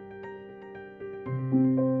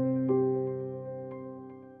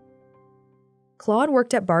 Claude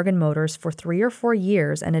worked at Bargain Motors for 3 or 4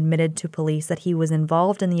 years and admitted to police that he was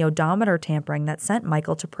involved in the odometer tampering that sent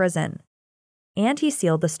Michael to prison. And he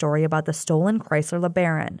sealed the story about the stolen Chrysler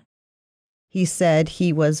LeBaron. He said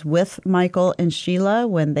he was with Michael and Sheila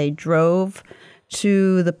when they drove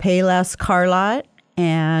to the Payless car lot,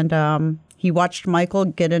 and he watched Michael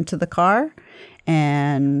get into the car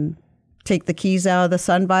and take the keys out of the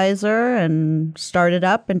sun visor and start it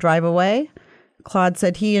up and drive away. Claude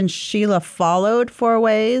said he and Sheila followed for a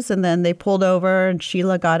ways, and then they pulled over, and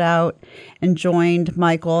Sheila got out and joined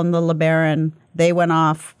Michael and the LeBaron. They went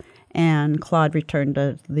off, and Claude returned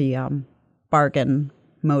to the Bargain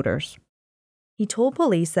Motors. He told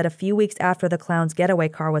police that a few weeks after the clown's getaway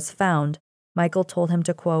car was found, Michael told him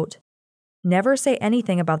to, quote, "Never say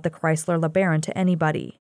anything about the Chrysler LeBaron to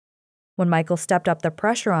anybody." When Michael stepped up the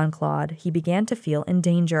pressure on Claude, he began to feel in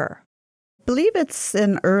danger. I believe it's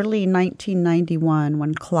in early 1991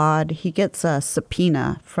 when Claude, he gets a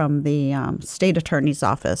subpoena from the state attorney's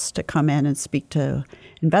office to come in and speak to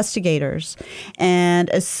investigators. And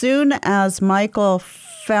as soon as Michael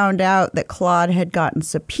found out that Claude had gotten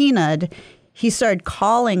subpoenaed, he started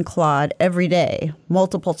calling Claude every day,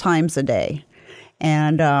 multiple times a day.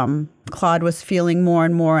 And Claude was feeling more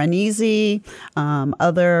and more uneasy.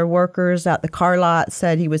 Other workers at the car lot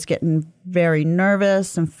said he was getting very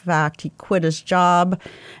nervous. In fact, he quit his job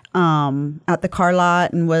at the car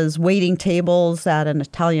lot and was waiting tables at an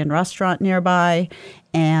Italian restaurant nearby.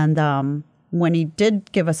 And when he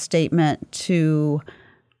did give a statement to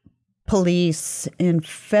police in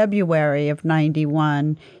February of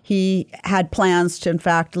 91, he had plans to, in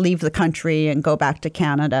fact, leave the country and go back to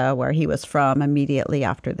Canada, where he was from, immediately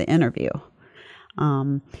after the interview.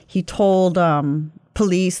 He told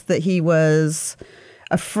police that he was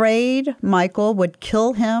afraid Michael would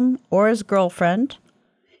kill him or his girlfriend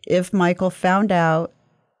if Michael found out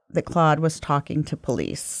that Claude was talking to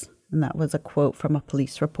police. And that was a quote from a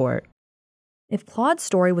police report. If Claude's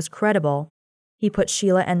story was credible, he put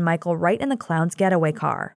Sheila and Michael right in the clown's getaway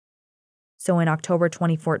car. So in October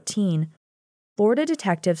 2014, Florida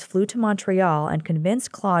detectives flew to Montreal and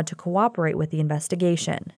convinced Claude to cooperate with the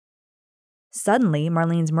investigation. Suddenly,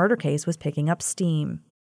 Marlene's murder case was picking up steam.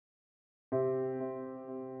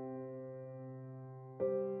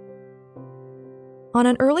 On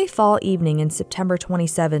an early fall evening in September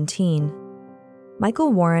 2017,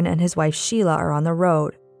 Michael Warren and his wife Sheila are on the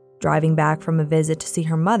road, driving back from a visit to see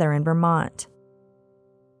her mother in Vermont.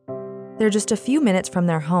 They're just a few minutes from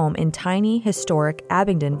their home in tiny, historic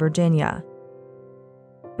Abingdon, Virginia.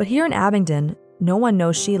 But here in Abingdon, no one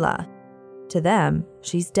knows Sheila. To them,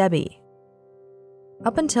 she's Debbie.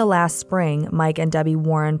 Up until last spring, Mike and Debbie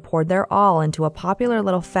Warren poured their all into a popular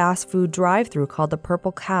little fast food drive-thru called the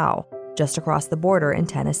Purple Cow, just across the border in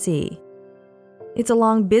Tennessee. It's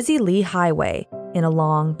along busy Lee Highway, in a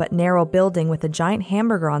long but narrow building with a giant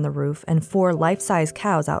hamburger on the roof and 4 life-size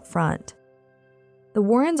cows out front. The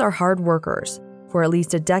Warrens are hard workers. For at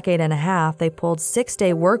least a decade and a half, they pulled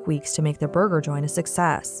 6-day work weeks to make the burger joint a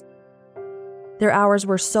success. Their hours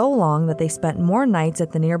were so long that they spent more nights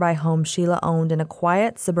at the nearby home Sheila owned in a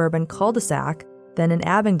quiet suburban cul-de-sac than in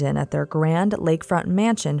Abingdon at their grand lakefront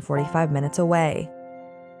mansion 45 minutes away.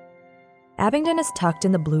 Abingdon is tucked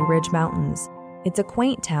in the Blue Ridge Mountains. It's a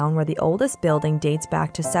quaint town where the oldest building dates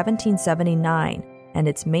back to 1779, and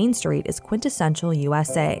its main street is quintessential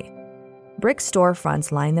USA. Brick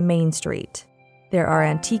storefronts line the main street. There are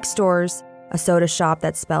antique stores, a soda shop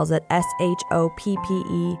that spells it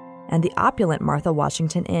SHOPPE, and the opulent Martha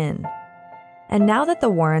Washington Inn. And now that the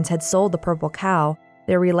Warrens had sold the Purple Cow,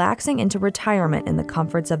 they're relaxing into retirement in the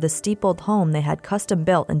comforts of the steepled home they had custom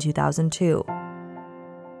built in 2002.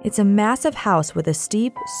 It's a massive house with a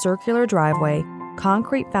steep, circular driveway,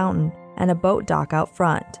 concrete fountain, and a boat dock out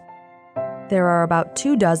front. There are about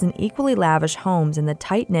 24 equally lavish homes in the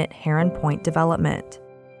tight-knit Heron Point development.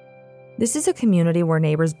 This is a community where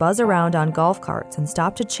neighbors buzz around on golf carts and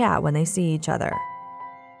stop to chat when they see each other.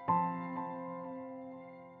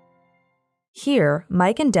 Here,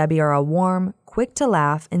 Mike and Debbie are a warm,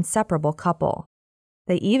 quick-to-laugh, inseparable couple.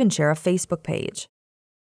 They even share a Facebook page.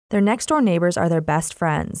 Their next-door neighbors are their best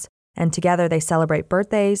friends, and together they celebrate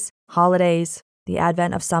birthdays, holidays, the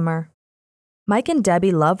advent of summer. Mike and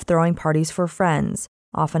Debbie love throwing parties for friends,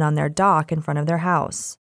 often on their dock in front of their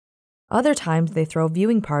house. Other times they throw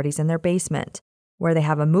viewing parties in their basement, where they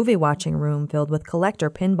have a movie-watching room filled with collector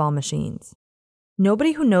pinball machines.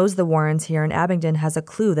 Nobody who knows the Warrens here in Abingdon has a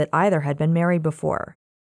clue that either had been married before.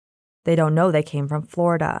 They don't know they came from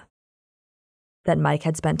Florida, that Mike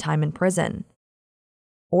had spent time in prison,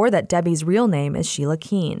 or that Debbie's real name is Sheila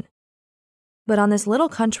Keene. But on this little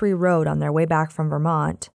country road on their way back from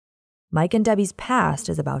Vermont, Mike and Debbie's past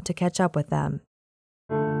is about to catch up with them.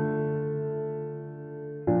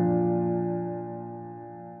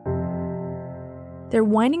 They're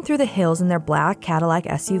winding through the hills in their black Cadillac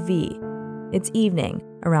SUV. It's evening,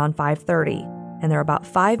 around 5:30, and they're about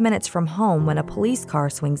 5 minutes from home when a police car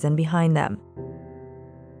swings in behind them.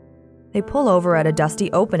 They pull over at a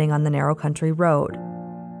dusty opening on the narrow country road.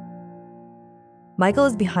 Michael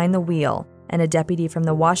is behind the wheel, and a deputy from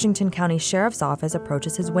the Washington County Sheriff's Office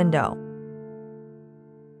approaches his window.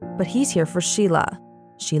 But he's here for Sheila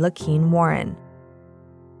Keene Warren.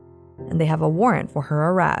 And they have a warrant for her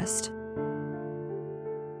arrest.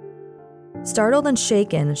 Startled and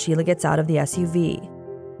shaken, Sheila gets out of the SUV.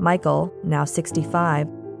 Michael, now 65,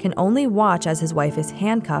 can only watch as his wife is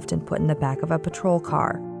handcuffed and put in the back of a patrol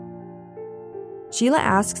car. Sheila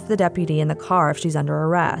asks the deputy in the car if she's under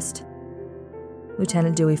arrest.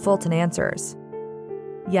 Lieutenant Dewey Fulton answers,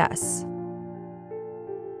 yes.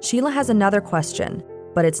 Sheila has another question,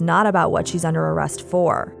 but it's not about what she's under arrest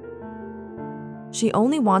for. She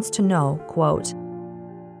only wants to know, quote,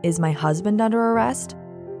 "Is my husband under arrest?"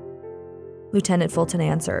 Lieutenant Fulton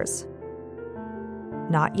answers,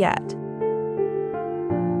 "Not yet."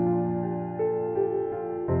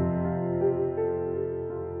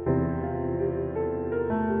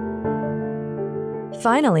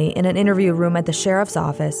 Finally, in an interview room at the sheriff's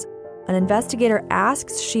office, an investigator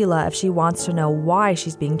asks Sheila if she wants to know why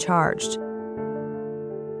she's being charged.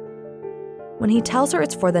 When he tells her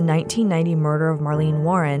it's for the 1990 murder of Marlene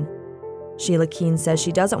Warren, Sheila Keene says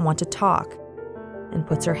she doesn't want to talk and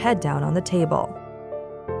puts her head down on the table.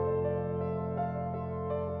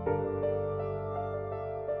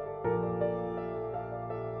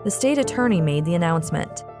 The state attorney made the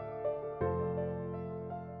announcement.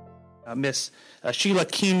 Miss Sheila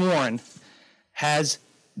Keene Warren has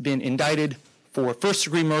been indicted for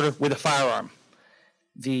first-degree murder with a firearm.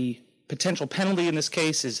 The potential penalty in this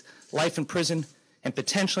case is life in prison and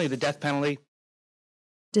potentially the death penalty.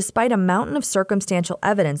 Despite a mountain of circumstantial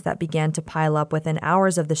evidence that began to pile up within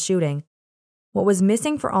hours of the shooting, what was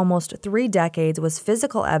missing for almost 3 decades was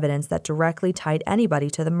physical evidence that directly tied anybody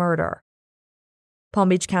to the murder. Palm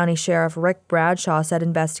Beach County Sheriff Rick Bradshaw said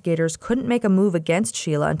investigators couldn't make a move against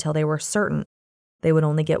Sheila until they were certain they would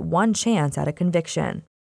only get one chance at a conviction.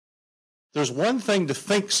 There's one thing to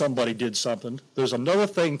think somebody did something. There's another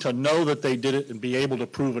thing to know that they did it and be able to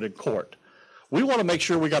prove it in court. We want to make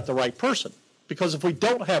sure we got the right person. Because if we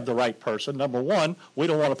don't have the right person, number one, we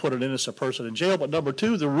don't want to put an innocent person in jail, but number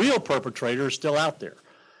two, the real perpetrator is still out there,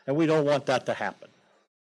 and we don't want that to happen.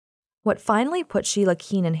 What finally put Sheila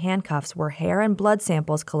Keene in handcuffs were hair and blood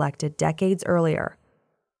samples collected decades earlier.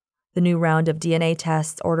 The new round of DNA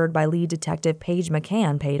tests ordered by lead detective Paige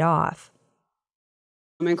McCann paid off.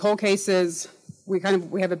 In cold cases, we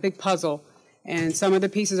have a big puzzle, and some of the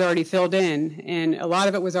pieces are already filled in, and a lot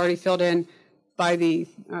of it was already filled in by the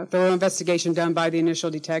thorough investigation done by the initial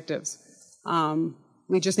detectives.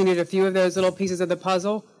 We just needed a few of those little pieces of the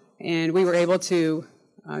puzzle, and we were able to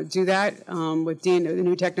do that with the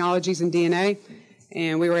new technologies in DNA,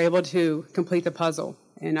 and we were able to complete the puzzle,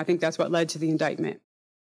 and I think that's what led to the indictment.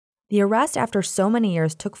 The arrest after so many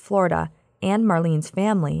years took Florida and Marlene's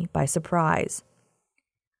family by surprise.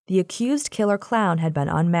 The accused killer clown had been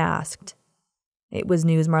unmasked. It was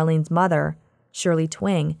news Marlene's mother, Shirley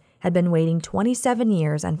Twing, had been waiting 27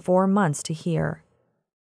 years and 4 months to hear.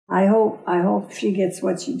 I hope she gets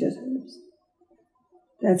what she deserves.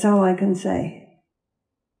 That's all I can say.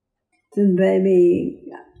 Then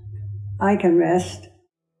maybe I can rest.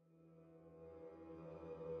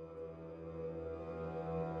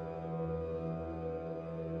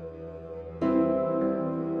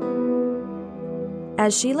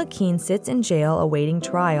 As Sheila Keene sits in jail awaiting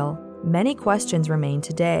trial, many questions remain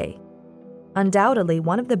today. Undoubtedly,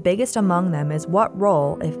 one of the biggest among them is what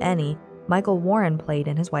role, if any, Michael Warren played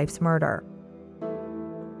in his wife's murder.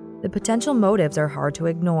 The potential motives are hard to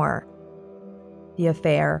ignore. The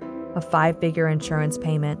affair, a 5-figure insurance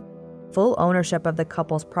payment, full ownership of the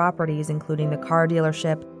couple's properties, including the car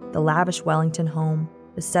dealership, the lavish Wellington home,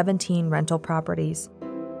 the 17 rental properties.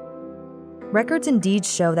 Records and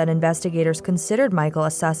deeds show that investigators considered Michael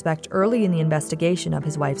a suspect early in the investigation of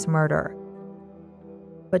his wife's murder.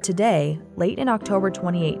 But today, late in October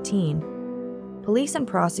 2018, police and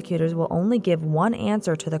prosecutors will only give one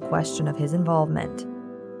answer to the question of his involvement.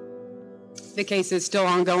 The case is still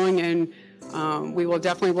ongoing, and we will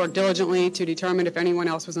definitely work diligently to determine if anyone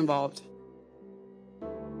else was involved.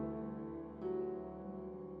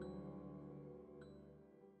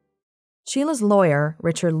 Sheila's lawyer,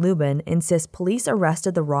 Richard Lubin, insists police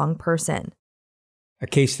arrested the wrong person. A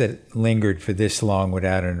case that lingered for this long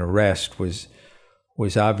without an arrest was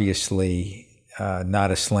obviously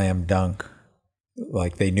not a slam dunk,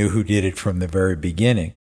 like they knew who did it from the very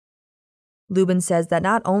beginning. Lubin says that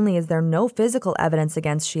not only is there no physical evidence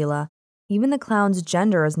against Sheila, even the clown's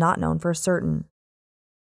gender is not known for certain.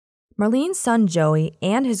 Marlene's son Joey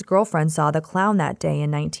and his girlfriend saw the clown that day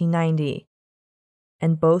in 1990,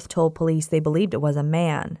 and both told police they believed it was a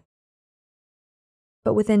man.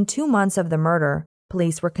 But within 2 months of the murder,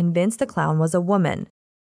 police were convinced the clown was a woman,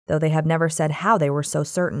 though they have never said how they were so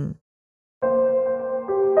certain.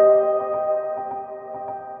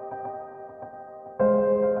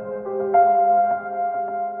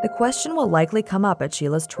 The question will likely come up at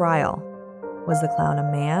Sheila's trial. Was the clown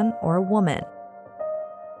a man or a woman?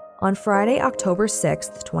 On Friday, October 6,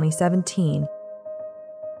 2017,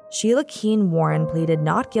 Sheila Keene Warren pleaded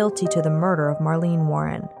not guilty to the murder of Marlene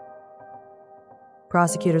Warren.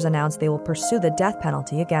 Prosecutors announced they will pursue the death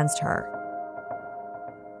penalty against her.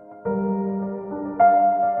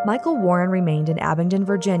 Michael Warren remained in Abingdon,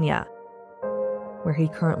 Virginia, where he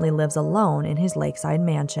currently lives alone in his lakeside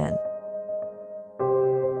mansion.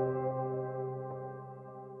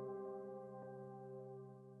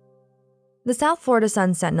 The South Florida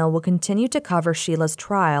Sun-Sentinel will continue to cover Sheila's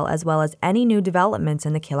trial as well as any new developments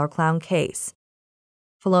in the Killer Clown case.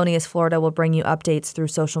 Felonious Florida will bring you updates through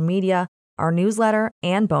social media, our newsletter,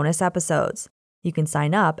 and bonus episodes. You can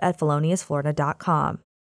sign up at feloniousflorida.com.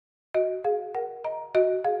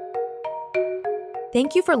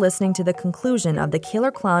 Thank you for listening to the conclusion of The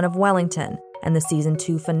Killer Clown of Wellington and the Season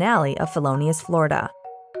 2 finale of Felonious Florida.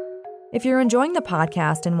 If you're enjoying the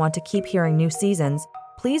podcast and want to keep hearing new seasons,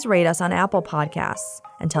 please rate us on Apple Podcasts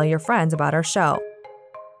and tell your friends about our show.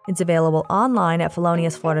 It's available online at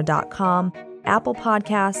feloniousflorida.com, Apple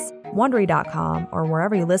Podcasts, Wondery.com, or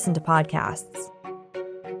wherever you listen to podcasts.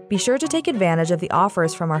 Be sure to take advantage of the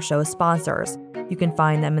offers from our show's sponsors. You can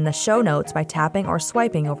find them in the show notes by tapping or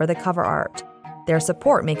swiping over the cover art. Their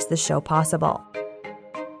support makes this show possible.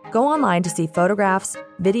 Go online to see photographs,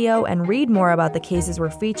 video, and read more about the cases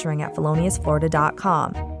we're featuring at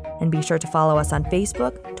feloniousflorida.com. And be sure to follow us on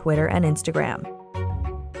Facebook, Twitter, and Instagram.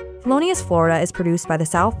 Felonious Florida is produced by the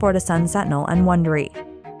South Florida Sun-Sentinel and Wondery.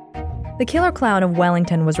 The Killer Clown of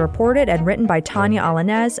Wellington was reported and written by Tanya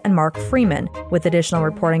Alanez and Mark Freeman, with additional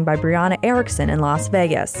reporting by Brianna Erickson in Las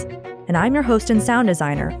Vegas. And I'm your host and sound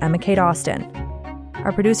designer, Emma Kate Austin.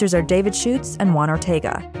 Our producers are David Schutz and Juan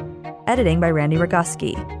Ortega. Editing by Randy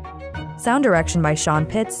Roguski. Sound direction by Sean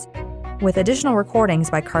Pitts, with additional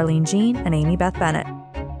recordings by Carlene Jean and Amy Beth Bennett.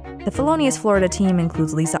 The Felonious Florida team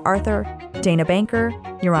includes Lisa Arthur, Dana Banker,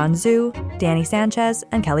 Yaron Zhu, Danny Sanchez,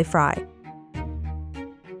 and Kelly Fry.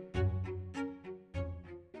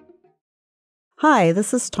 Hi,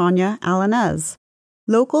 this is Tanya Alanez.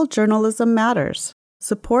 Local journalism matters.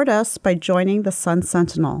 Support us by joining the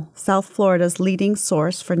Sun-Sentinel, South Florida's leading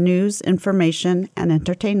source for news, information, and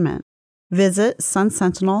entertainment. Visit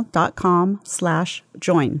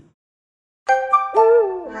sunsentinel.com/join.